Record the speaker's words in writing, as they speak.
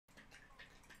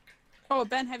Oh,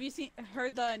 Ben, have you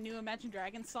heard the new Imagine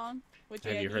Dragons song?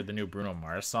 Have you heard the new Bruno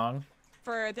Mars song?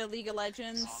 For the League of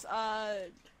Legends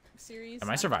series. Am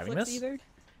I surviving this?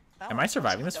 Am I Oh,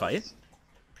 surviving this fight?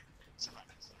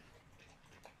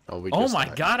 Oh, oh my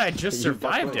god, I just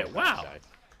survived it. Wow.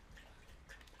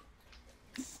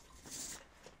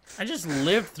 I just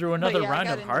lived through another round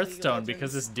of Hearthstone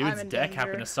because this dude's deck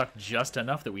happened to suck just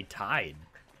enough that we tied.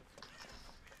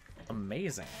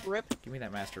 Amazing. Rip. Give me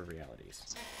that Master of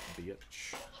Realities.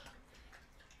 Bitch.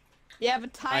 Yeah,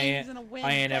 but time isn't a win.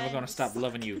 I ain't ever gonna stop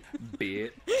loving you,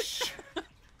 bitch.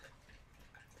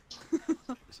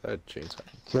 Is that chainsaw?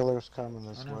 Killer's coming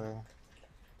this way.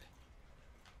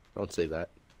 Don't say that.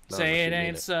 Say it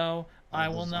ain't so. I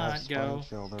will not go.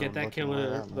 Get that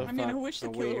killer the I mean, I wish the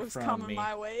killer was coming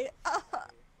my way.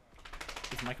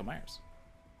 It's Michael Myers.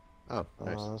 Oh,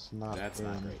 nice. That's not That's good.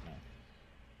 not great,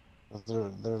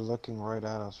 no. They're looking right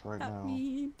at us right now. Cut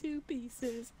me into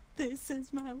pieces. This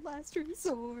is my last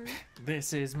resort.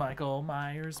 This is Michael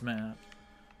Myers' map.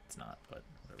 It's not, but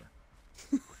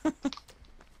whatever.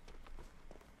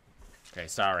 Okay,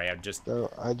 sorry. Dude,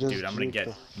 I'm gonna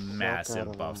get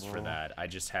massive buffs for that. I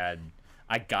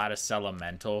got a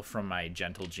Elemental from my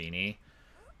Gentle Genie.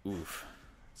 Oof.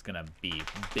 It's gonna be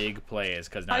big plays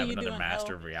because now I have another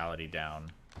Master of Reality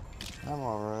down. I'm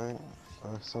alright.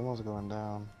 Someone's going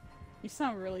down. You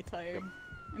sound really tired.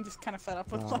 I'm just kind of fed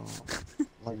up with life.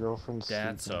 My girlfriend's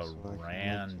That's a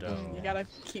random. You gotta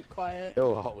keep quiet.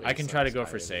 I can try to go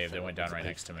for save. They went down right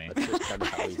next to me.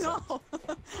 I know.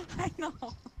 I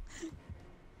know.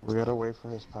 We gotta wait for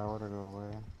his power to go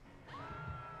away.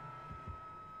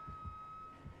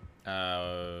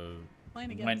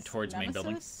 Went towards main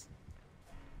building.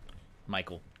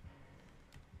 Michael.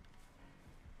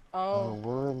 Oh.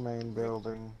 We're in main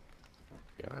building.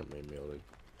 Yeah, I'm main building.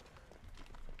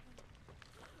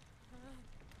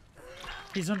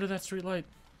 He's under that street light.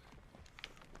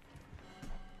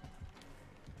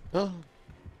 Oh.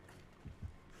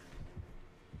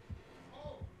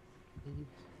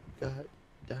 God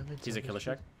damn it. He's a killer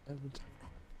check.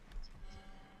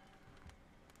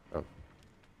 Oh.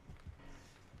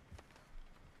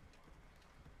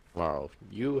 Wow,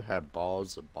 you have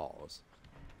balls of balls.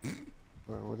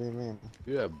 What do you mean?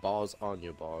 You have balls on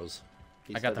your balls.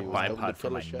 I got the bipod for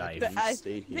my knife. I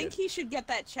think he should get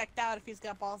that checked out if he's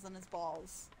got balls on his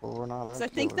balls. Well, we're not. So I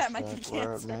think that might be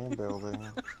We're at main building.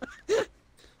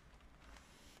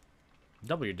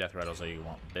 Double your death rattles all you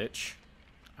want, bitch.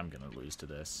 I'm gonna lose to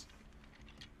this.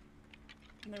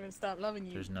 I'm never gonna stop loving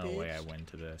you. There's no way I win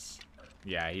to this.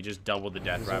 Yeah, he just doubled the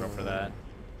death rattle for that.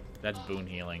 That's boon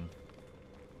healing.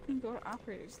 You can go to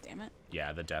operators, damn it.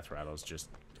 Yeah, the death rattle's just.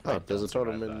 Oh, there's a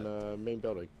totem in main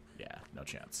building. Yeah, no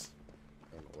chance.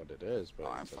 I don't know what it is, but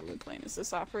I'm fucking playing as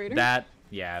this operator.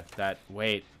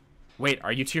 Wait,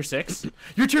 are you tier 6?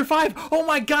 You're tier 5! Oh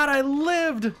my god, I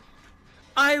lived!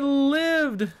 I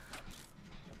lived!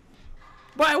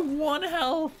 By 1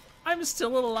 health! I'm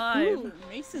still alive! Ooh,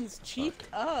 Mason's cheaped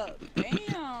up.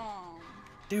 Damn!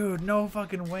 Dude, no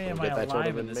fucking way am I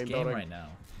alive in this game right now.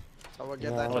 Someone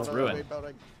get that What's ruined?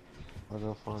 I'll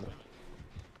go for it.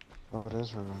 Oh, it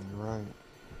is ruined, you're right.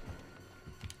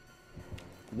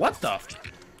 What the?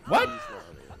 What?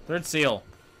 Third seal.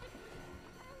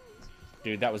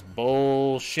 Dude, that was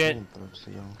bullshit. Third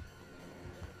seal.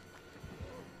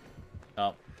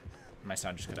 Oh, my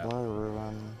sound just cut out.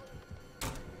 Alright,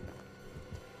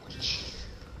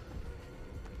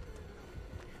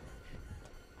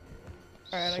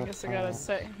 I guess I gotta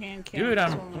set hand cam. Dude,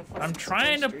 I'm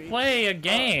trying to play a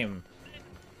game.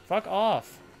 Fuck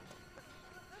off.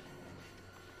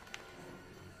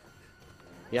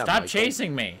 Yeah, Stop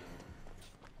chasing me.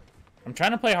 I'm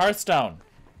trying to play Hearthstone.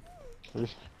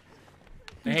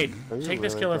 Hey, take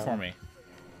this killer for me.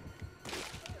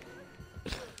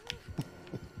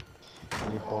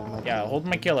 Yeah, hold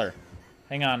my killer.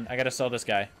 Hang on, I gotta sell this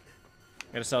guy.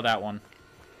 I gotta sell that one.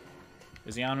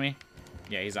 Is he on me?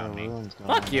 Yeah, he's on me.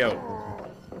 Fuck you!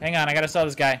 Hang on, I gotta sell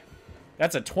this guy.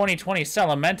 That's a 2020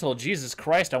 Elemental. Jesus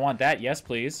Christ, I want that. Yes,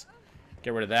 please.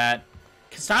 Get rid of that.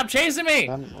 Stop chasing me!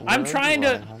 I'm trying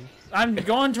to... I'm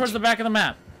going towards the back of the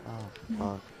map. Oh,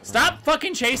 fuck. Stop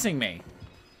fucking chasing me.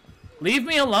 Leave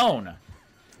me alone.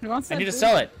 I need to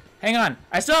sell it. Hang on.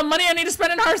 I still have money I need to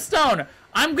spend in Hearthstone.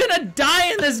 I'm gonna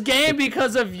die in this game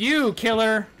because of you,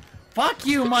 killer. Fuck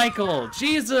you, Michael.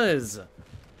 Jesus.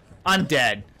 I'm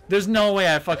dead. There's no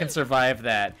way I fucking survived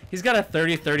that. He's got a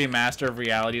 30-30 Master of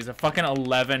Reality. He's a fucking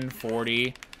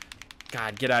 11-40.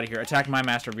 God, get out of here. Attack my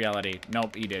Master of Reality.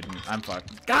 Nope, he didn't. I'm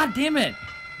fucked. God damn it.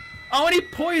 Oh, and he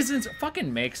poisons. Fucking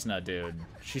Makesna, dude.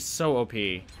 She's so OP.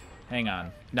 Hang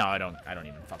on. No, I don't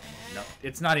even fucking know.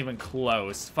 It's not even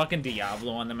close. Fucking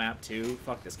Diablo on the map too.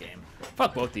 Fuck this game.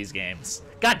 Fuck both these games.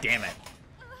 God damn it.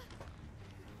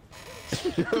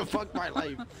 Fuck my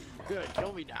life. Good,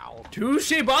 kill me now.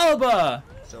 Touche Balba!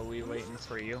 So we waiting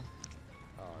for you?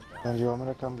 Oh, Then you want me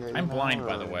to come get you? I'm now, blind,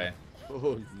 by or- the way. no.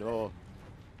 Oh no.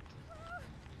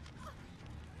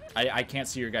 I can't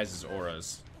see your guys'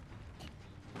 auras.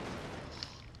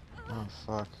 Oh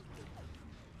fuck.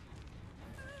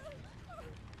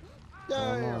 Yeah,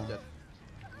 Oh, yeah, no. I'm dead.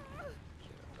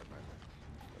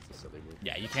 That's a silly move.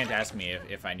 Yeah, you can't ask me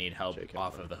if I need help Shake it,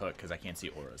 off man. of the hook because I can't see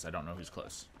auras. I don't know who's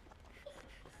close.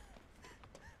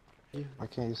 Why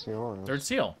can't you see auras? Third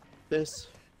seal. This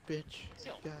bitch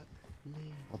got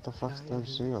me. What the fuck's third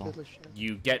seal?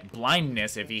 You get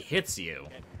blindness if he hits you.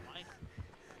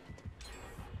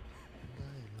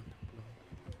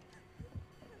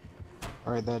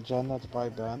 Alright, that gen that's by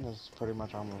Ben is pretty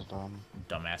much almost done.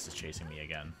 Dumbass is chasing me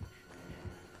again.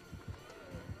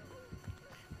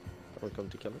 I'll come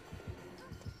to kill it.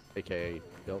 AKA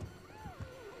Bill.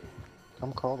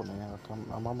 Come call to me.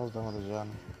 I'm almost done with the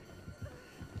gen.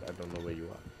 I don't know where you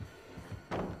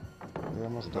are. You're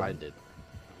almost I'm done. blinded.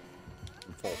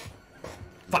 I'm full.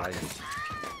 Fuck. Blinded.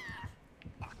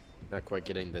 Not quite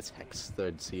getting this hex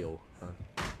third seal.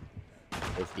 Huh?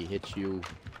 If he hits you,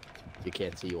 you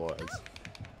can't see yours.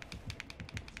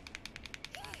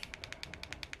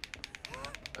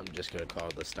 I'm just gonna call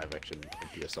this direction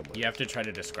appear somewhere. You have to try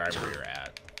to describe where you're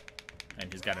at.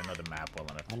 And he's got to know the map well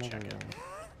enough I to know check where it.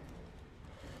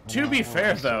 you To be I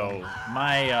fair, see. though,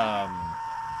 my,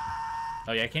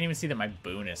 Oh, yeah, I can't even see that my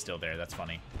boon is still there. That's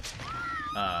funny.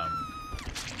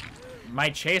 My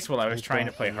chase while I was trying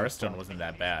to play Hearthstone wasn't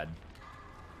that bad.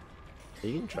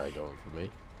 You can try going for me.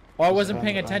 Well, I wasn't Just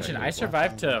paying find- attention. find I your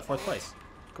survived to weapon. 4th place.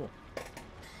 Cool.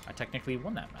 I technically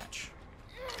won that match.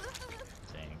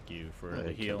 Thank you for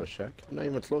the heal. Killer Shack. I'm not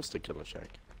even close to Killer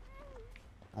Shack.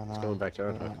 I know. Going back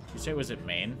down, huh? You say it was at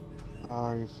Maine?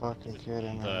 Oh, you fucking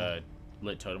kidding me? The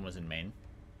lit totem was in Maine,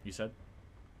 you said?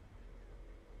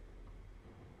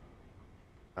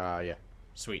 Yeah.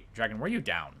 Sweet. Dragon, were you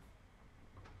down?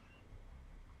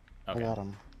 I Okay. got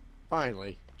him.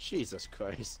 Finally. Jesus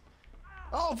Christ.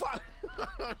 Oh, fuck!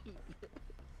 I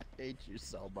hate you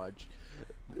so much.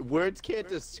 Words can't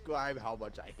describe how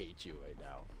much I hate you right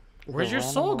now. Where's The your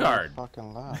random soul one guard?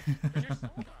 Fucking left.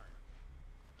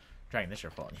 Dragon, this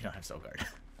your fault. You don't have soul guard.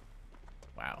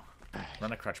 Wow.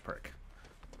 Run a crutch perk.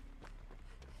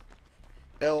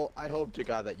 Bill, I hope to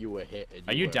God that you were hit. And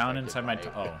Are you were down affected inside my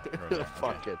by oh, okay.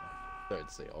 fucking third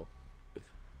seal.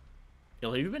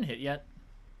 Ill, have you been hit yet?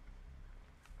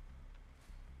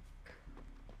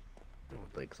 I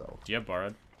don't think so. Do you have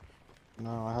borrowed?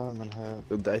 No, I haven't been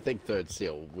hit. I think third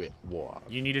seal wore off.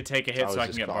 You need to take a hit so I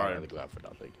can get on the borrowed. ground for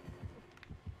nothing.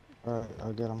 Alright,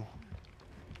 I'll get him.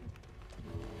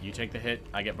 You take the hit,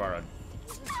 I get borrowed.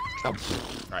 Oh,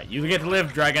 Alright, you get to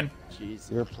live, Dragon. jeez.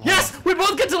 You're playing. Yes! We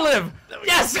both get to live!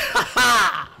 Yes!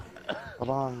 Hold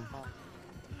on.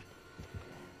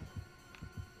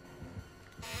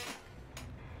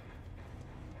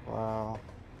 Wow.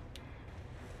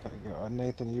 Gotta go.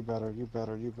 Nathan, you better.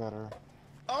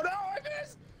 Oh no, I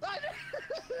missed! I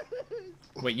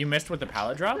missed! Wait, you missed with the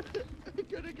pallet drop? I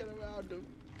couldn't get around him.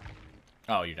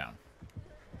 Oh, you're down.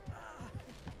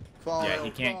 Crawl, Yeah, he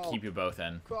can't crawl, keep you both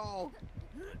in. Crawl.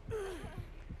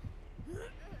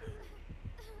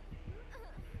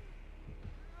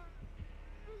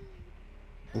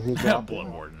 Is he dropped Blood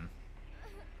it? Warden.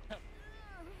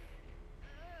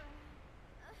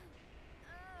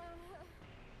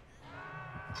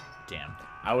 Damn.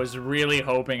 I was really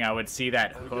hoping I would see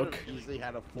that We hook. could've easily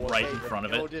had a right in foresight, front but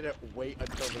of Bill it. didn't wait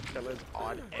until the killer's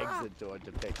on exit door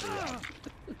to pick me up.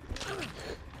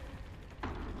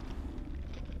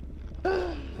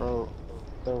 Bro,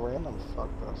 the random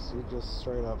fucked us. He just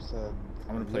straight up said.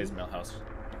 I'm gonna play as Millhouse.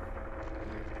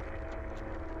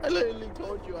 I literally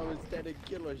told you I was dead in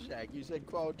Killer Shack. You said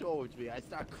crawl towards me. I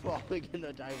start crawling in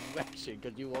a direction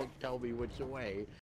because you won't tell me which way.